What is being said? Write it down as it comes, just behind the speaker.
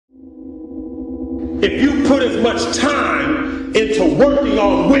If you put as much time into working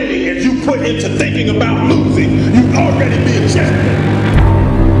on winning as you put into thinking about losing, you'd already be a champion.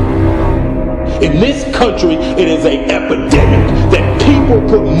 In this country, it is an epidemic that people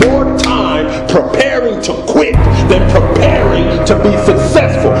put more time preparing to quit than preparing to be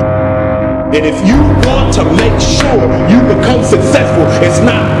successful. And if you want to make sure you become successful, it's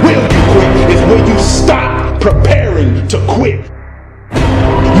not will you quit, it's will you stop preparing to quit.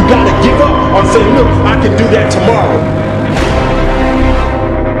 You gotta give up on saying, look, I can do that tomorrow.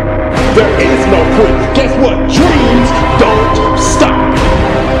 There is no quit. Guess what? Dreams don't stop.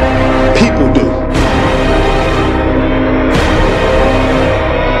 People do.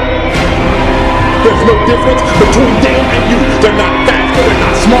 There's no difference between them and you. They're not faster, they're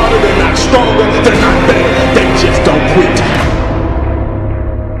not smarter, they're not stronger, they're not better. They just don't quit.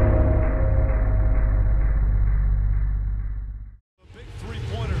 A big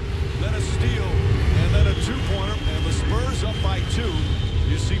three-pointer, then a steal, and then a two-pointer, and the Spurs up by 2.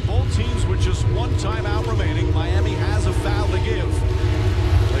 You see both teams with just one timeout remaining. Miami has a foul to give.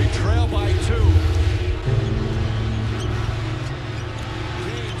 They trail by 2.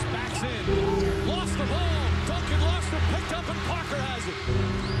 James backs in. Lost the ball. Duncan lost it. Picked up, and Parker has it.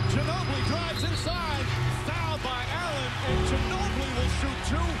 Ginobili drives inside. Fouled by Allen, and Ginobili will shoot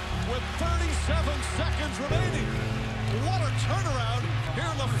 2 with 37 seconds remaining. What a turnaround here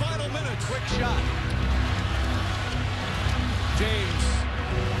in the final minutes. Quick shot. James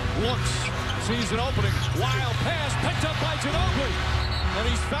looks, sees an opening. Wild pass picked up by Ginobili. And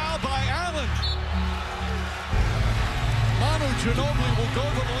he's fouled by Allen. Manu Ginobili will go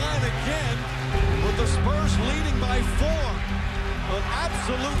to the line again with the Spurs leading by 4. An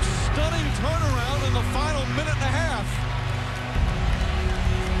absolute stunning turnaround in the final minute and a half.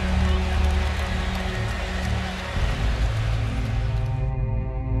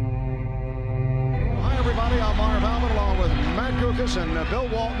 Hi, everybody. I'm Marv Alvin along with Matt Gukas and Bill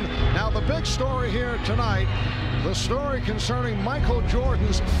Walton. Now, the big story here tonight, the story concerning Michael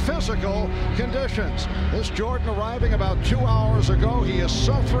Jordan's physical conditions. This Jordan arriving about 2 hours ago. He is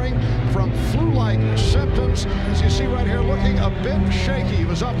suffering from flu-like symptoms. As you see right here, looking a bit shaky. He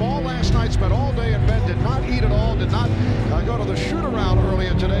was up all last night, spent all day in bed, did not eat at all, did not go to the shoot-around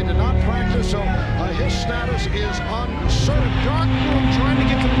earlier today, did not practice, so his status is uncertain. Dark room trying to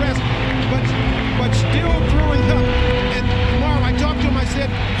get some rest, but still throwing up. And Marv, I talked to him, I said,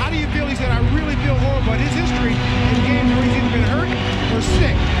 how do you feel? He said, I really feel horrible. But his history in games where he's either been hurt or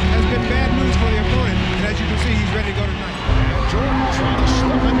sick has been bad news for the opponent. And as you can see, he's ready to go tonight. And Jordan trying to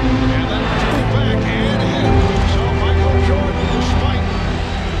slip it, and then drew back and in. So Michael Jordan, despite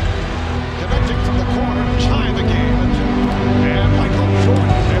connecting from the corner to tie the game at 2. And Michael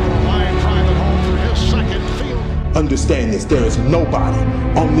Jordan able to line drive it home for his second field. Understand this, there is nobody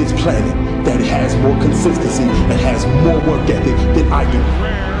on this planet that has more consistency and has more work ethic than I do.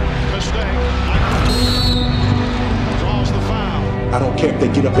 Rare mistake. Draws the foul. I don't care if they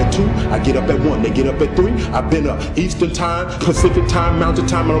get up at 2, I get up at 1, they get up at 3. I've been up Eastern time, Pacific time, Mountain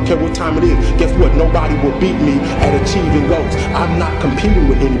time, I don't care what time it is. Guess what? Nobody will beat me at achieving goals. I'm not competing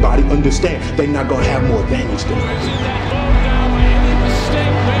with anybody. Understand, they're not going to have more advantage than I do.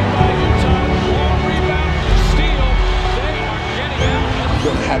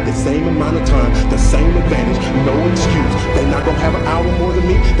 You're gonna have the same amount of time, the same advantage, no excuse. They're not gonna have an hour more than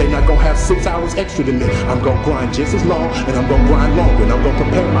me. They're not gonna have 6 hours extra than me. I'm gonna grind just as long, and I'm gonna grind longer, and I'm gonna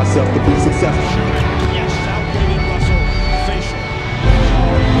prepare myself to be successful. Yes, outdated Russell. Facial.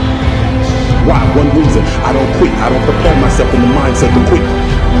 Why? One reason. I don't quit. I don't prepare myself in the mindset to quit.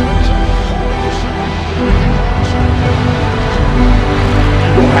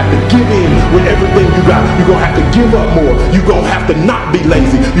 You're gonna have to give in with everything you got. You're gonna have to give up more. You're gonna have to not be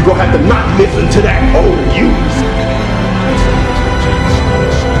lazy. You're gonna have to not listen to that overuse.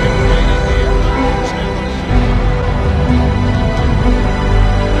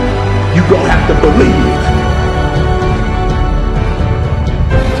 You're gonna have to believe.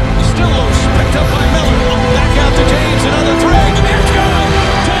 Still loose, picked up by Miller. Back out to James, another 3. It's good!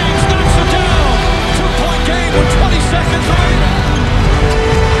 James knocks it down. 2-point game with 20 seconds remaining.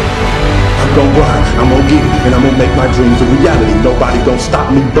 I'm gonna grind, I'm gonna get it, and I'm gonna make my dreams a reality. Nobody gonna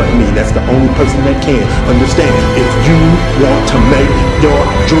stop me but me. That's the only person that can. Understand, if you want to make your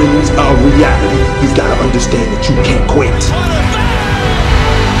dreams a reality, you've got to understand that you can't quit.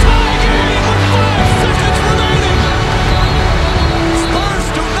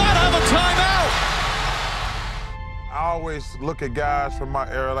 I always look at guys from my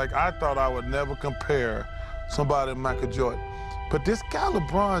era, like I thought I would never compare somebody to Michael Jordan. But this guy,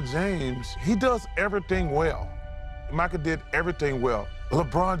 LeBron James, he does everything well. Michael did everything well.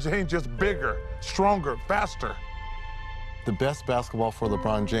 LeBron James just bigger, stronger, faster. The best basketball for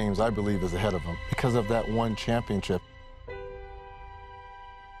LeBron James, I believe, is ahead of him because of that one championship.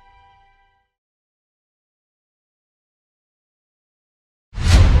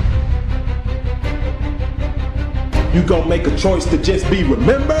 You gonna make a choice to just be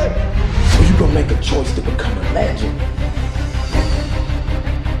remembered, or you gonna make a choice to become a legend?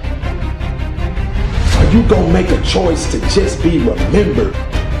 Are you gonna make a choice to just be remembered,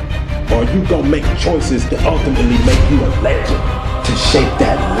 or are you gonna make choices that ultimately make you a legend? To shape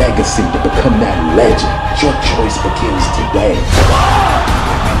that legacy, to become that legend. Your choice begins today.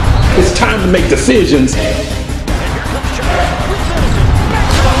 It's time to make decisions.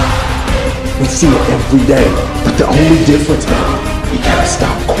 We see it every day, but the only difference, man, you gotta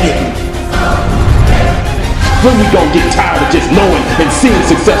stop quitting. When we gonna get tired of just knowing and seeing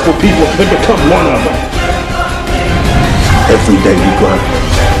successful people and become one of them? Every day we grind,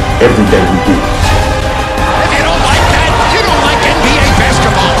 every day we do. If you don't like that, you don't like NBA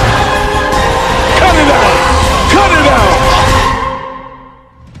basketball. Cut it out! Cut it out!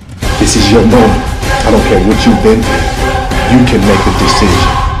 This is your moment. I don't care what you've been through. You can make a decision.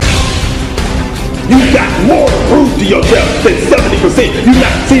 You got more to prove to yourself than 70%.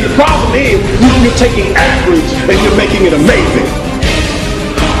 See, the problem is you're taking average and you're making it amazing.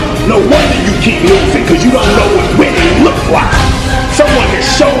 No wonder you keep losing, because you don't know what winning looks like. Someone has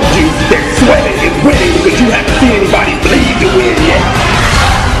showed you that sweating is winning because you haven't seen anybody bleed to win yet.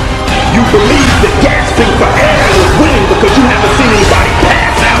 You believe that gasping for air is winning because you haven't seen anybody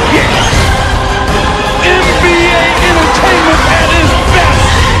pass out yet. NBA entertainment at its best.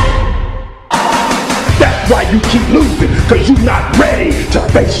 That's why you keep losing, because you're not ready to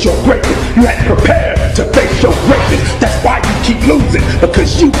face your greatness. You had to prepare to face your greatness. That's why you keep losing,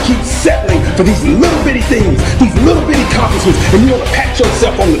 because you keep settling for these little bitty things, these little bitty accomplishments, and you want to pat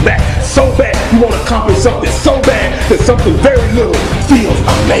yourself on the back so bad. You want to accomplish something so bad that something very little feels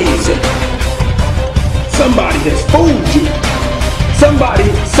amazing. Somebody has fooled you. Somebody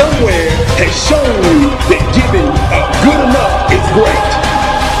somewhere has shown you that giving good enough is great.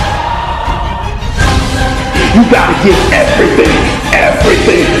 You gotta give everything,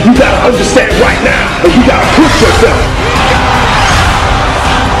 everything. You gotta understand right now, and you gotta push yourself.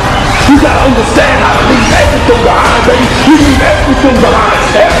 You gotta understand how to leave everything behind, baby. You leave everything behind.